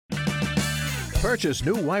Purchase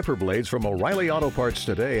new wiper blades from O'Reilly Auto Parts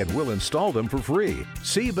today and we'll install them for free.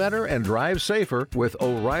 See better and drive safer with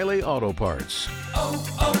O'Reilly Auto Parts.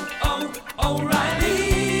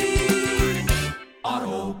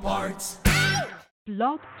 Auto Parts.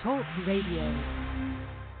 Blog Talk Radio.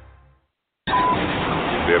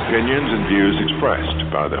 The opinions and views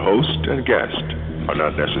expressed by the host and guest are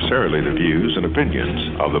not necessarily the views and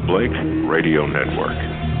opinions of the Blake Radio Network.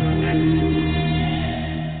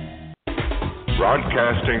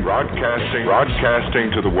 Broadcasting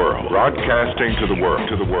to the world. Broadcasting to the world.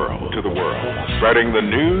 Spreading the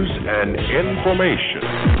news and information.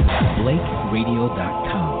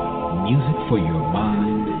 BlakeRadio.com. Music for your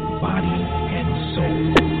mind, body, and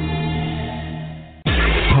soul.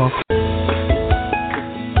 Talk.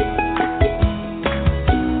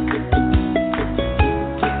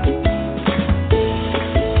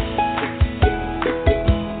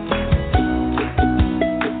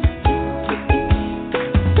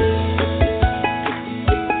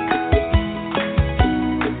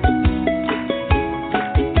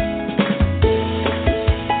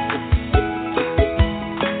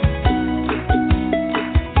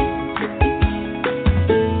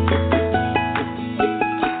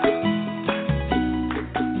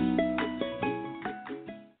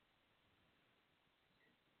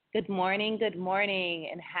 Good morning,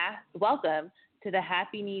 and welcome to the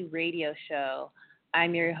Happy Knee Radio Show.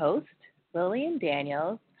 I'm your host, Lillian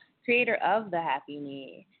Daniels, creator of the Happy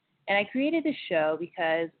Knee. And I created this show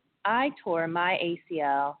because I tore my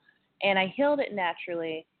ACL, and I healed it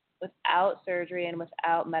naturally without surgery and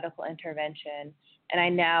without medical intervention. And I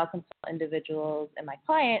now consult individuals and my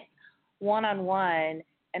clients one-on-one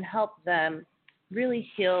and help them really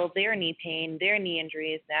heal their knee pain, their knee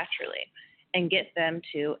injuries naturally, and get them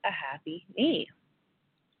to a happy knee.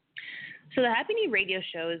 So the Happy Knee Radio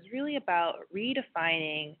Show is really about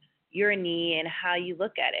redefining your knee and how you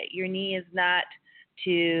look at it. Your knee is not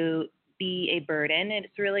to be a burden.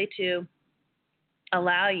 It's really to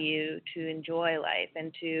allow you to enjoy life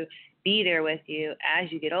and to be there with you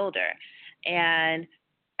as you get older. And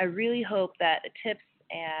I really hope that the tips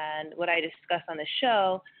and what I discuss on the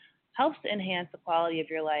show helps to enhance the quality of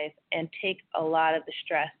your life and take a lot of the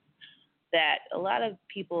stress that a lot of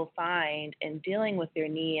people find in dealing with their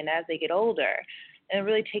knee and as they get older, and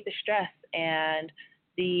really take the stress and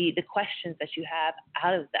the questions that you have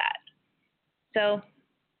out of that. So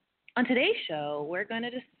on today's show, we're going to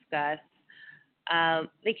discuss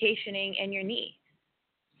vacationing and your knee.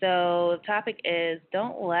 So the topic is,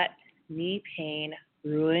 don't let knee pain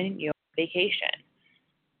ruin your vacation.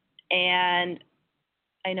 And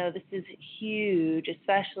I know this is huge,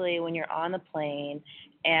 especially when you're on the plane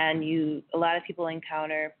and a lot of people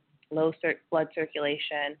encounter low blood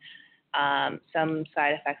circulation. Some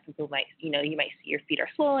side effects, people might, you might see your feet are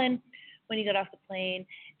swollen when you get off the plane,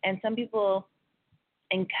 and some people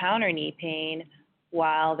encounter knee pain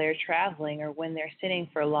while they're traveling or when they're sitting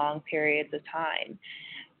for long periods of time.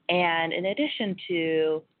 And in addition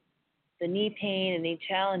to the knee pain and knee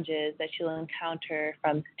challenges that you'll encounter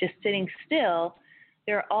from just sitting still,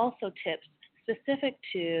 there are also tips specific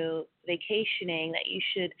to vacationing that you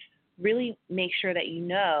should really make sure that you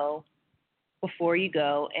know before you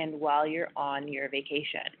go and while you're on your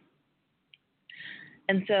vacation.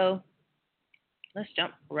 And so let's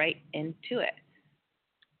jump right into it.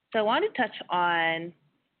 So I want to touch on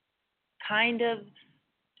kind of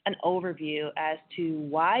an overview as to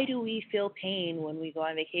why do we feel pain when we go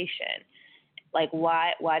on vacation? Like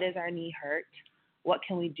why does our knee hurt? What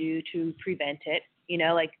can we do to prevent it?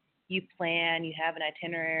 You plan, you have an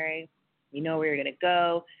itinerary, you know where you're going to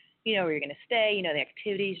go, you know where you're going to stay, you know the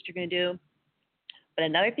activities that you're going to do. But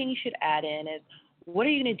another thing you should add in is, what are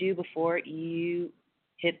you going to do before you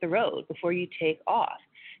hit the road, before you take off,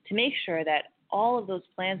 to make sure that all of those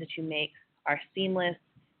plans that you make are seamless,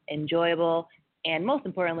 enjoyable, and most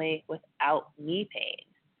importantly, without knee pain.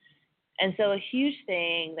 And so a huge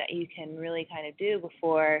thing that you can really kind of do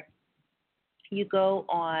before you go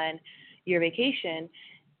on your vacation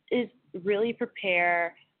is really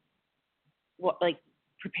prepare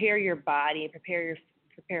your body, prepare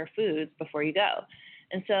foods before you go.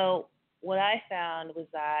 And so what I found was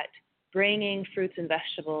that bringing fruits and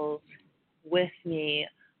vegetables with me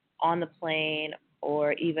on the plane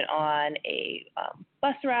or even on a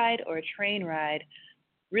bus ride or a train ride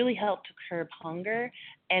really helped to curb hunger,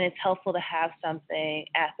 and it's helpful to have something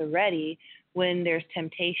at the ready when there's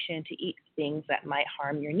temptation to eat things that might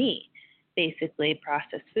harm your knee. Basically,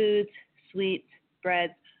 processed foods, sweets,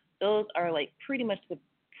 breads, those are like pretty much the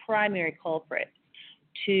primary culprits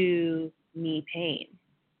to knee pain.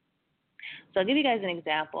 So I'll give you guys an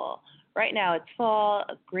example. right now it's fall,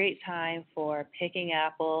 a great time for picking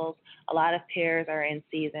apples. A lot of pears are in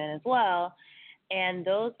season as well. And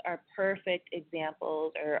those are perfect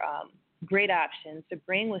examples or great options to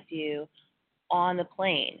bring with you on the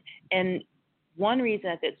plane. And one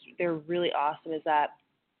reason that they're really awesome is that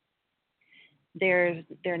they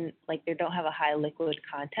don't have a high liquid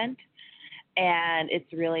content, and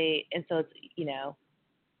so it's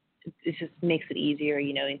it just makes it easier,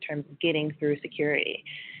 in terms of getting through security.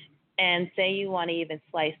 And say you want to even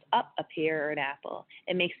slice up a pear or an apple,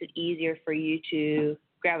 it makes it easier for you to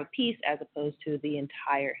grab a piece as opposed to the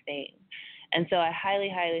entire thing. And so I highly,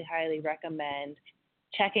 highly, highly recommend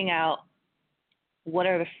checking out what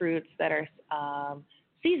are the fruits that are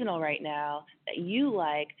seasonal right now that you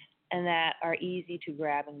like and that are easy to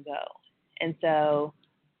grab and go. And so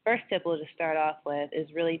first tip we'll just start off with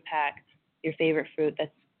is really pack your favorite fruit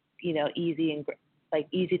that's, easy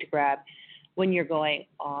to grab when you're going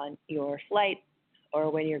on your flight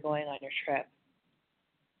or when you're going on your trip.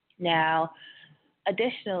 Now,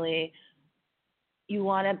 additionally, you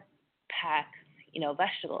want to pack,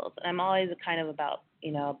 vegetables. And I'm always kind of about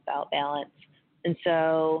balance. And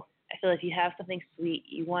so I feel if you have something sweet,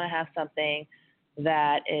 you want to have something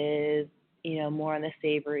that is, more on the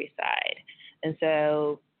savory side. And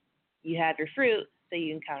so you have your fruit, so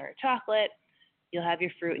you encounter chocolate. You'll have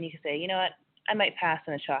your fruit, and you can say, you know what, I might pass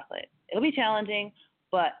on a chocolate. It'll be challenging,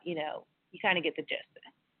 but, you kind of get the gist.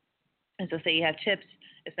 And so say you have chips,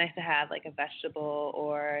 it's nice to have like a vegetable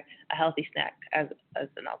or a healthy snack as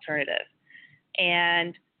an alternative.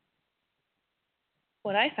 And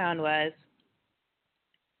what I found was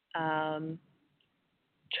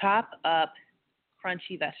chop up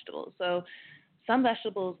crunchy vegetables. So some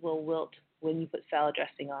vegetables will wilt when you put salad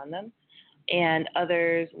dressing on them, and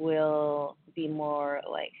others will be more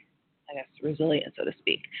resilient, so to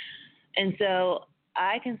speak. And so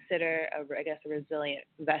I consider a resilient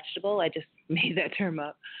vegetable, I just made that term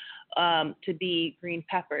up, to be green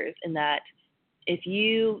peppers, in that if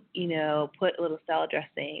you, put a little salad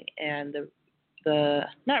dressing and the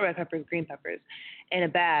not red peppers, green peppers, in a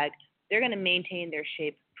bag, they're going to maintain their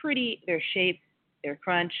shape, their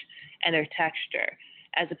crunch, and their texture,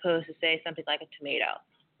 as opposed to, say, something like a tomato,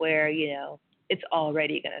 where, it's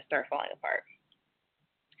already going to start falling apart.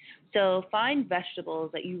 So find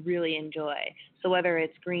vegetables that you really enjoy. So whether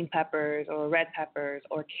it's green peppers or red peppers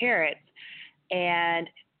or carrots, and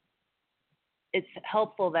it's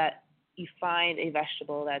helpful that you find a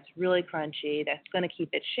vegetable that's really crunchy, that's going to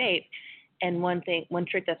keep its shape. And one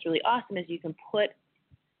trick that's really awesome is you can put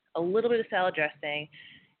a little bit of salad dressing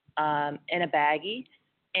in a baggie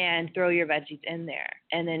and throw your veggies in there,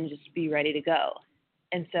 and then just be ready to go.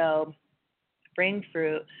 And so bring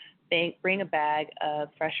fruit. Bring a bag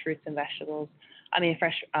of fresh fruits and veggies,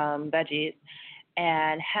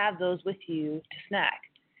 and have those with you to snack.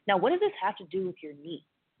 Now, what does this have to do with your knee,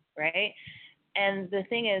 right? And the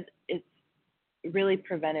thing is, it's really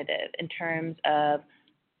preventative in terms of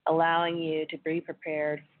allowing you to be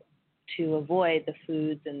prepared to avoid the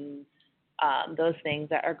foods and those things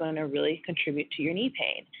that are going to really contribute to your knee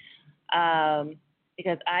pain.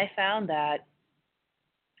 Because I found that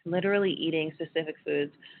literally eating specific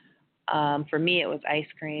foods, for me, it was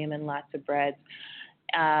ice cream and lots of breads.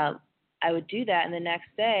 I would do that, and the next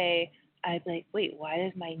day, I'd be like, wait, why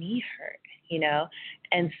does my knee hurt?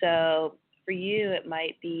 And so for you, it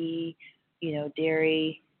might be,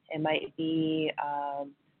 dairy. It might be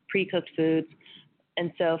pre-cooked foods.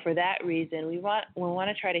 And so for that reason, we want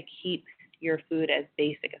to try to keep your food as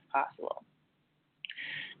basic as possible.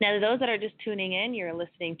 Now, to those that are just tuning in, you're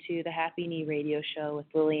listening to the Happy Knee Radio Show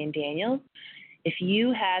with Lillian Daniels. If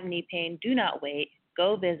you have knee pain, do not wait.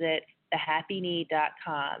 Go visit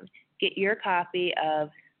thehappyknee.com. Get your copy of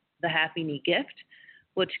the Happy Knee Gift,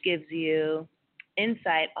 which gives you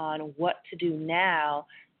insight on what to do now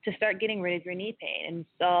to start getting rid of your knee pain and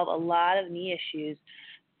solve a lot of knee issues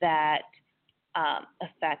that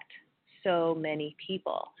affect so many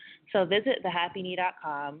people. So visit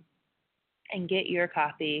thehappyknee.com and get your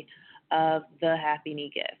copy of the Happy Knee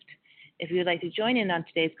Gift. If you would like to join in on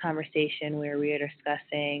today's conversation where we are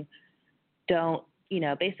discussing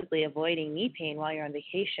basically avoiding knee pain while you're on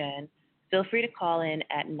vacation, feel free to call in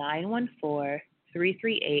at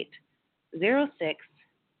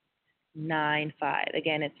 914-338-0695.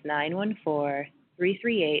 Again, it's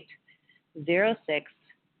 914-338-0695.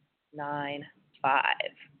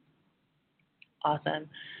 Awesome.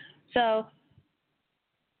 So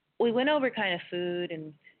we went over kind of food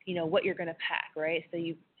and, what you're going to pack, right? So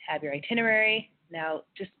you have your itinerary. Now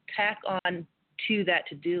just tack on to that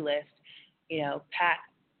to-do list, pack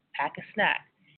a snack.